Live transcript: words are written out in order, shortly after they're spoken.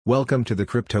Welcome to the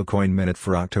Crypto Coin Minute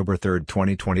for October 3,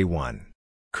 2021.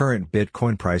 Current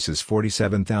Bitcoin price is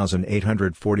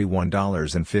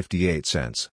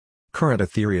 $47,841.58. Current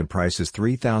Ethereum price is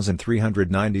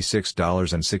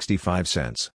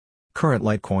 $3,396.65. Current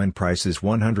Litecoin price is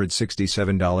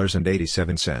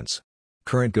 $167.87.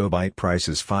 Current GoByte price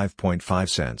is 5.5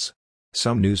 cents.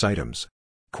 Some news items.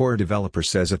 Core developer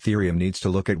says Ethereum needs to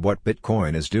look at what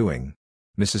Bitcoin is doing.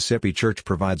 Mississippi Church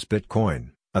provides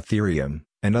Bitcoin, Ethereum,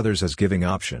 and others as giving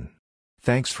option.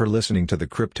 Thanks for listening to the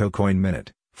Crypto Coin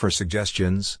Minute. For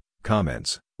suggestions,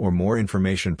 comments, or more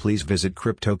information, please visit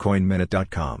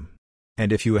cryptocoinminute.com.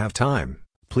 And if you have time,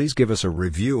 please give us a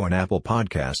review on Apple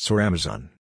Podcasts or Amazon.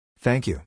 Thank you.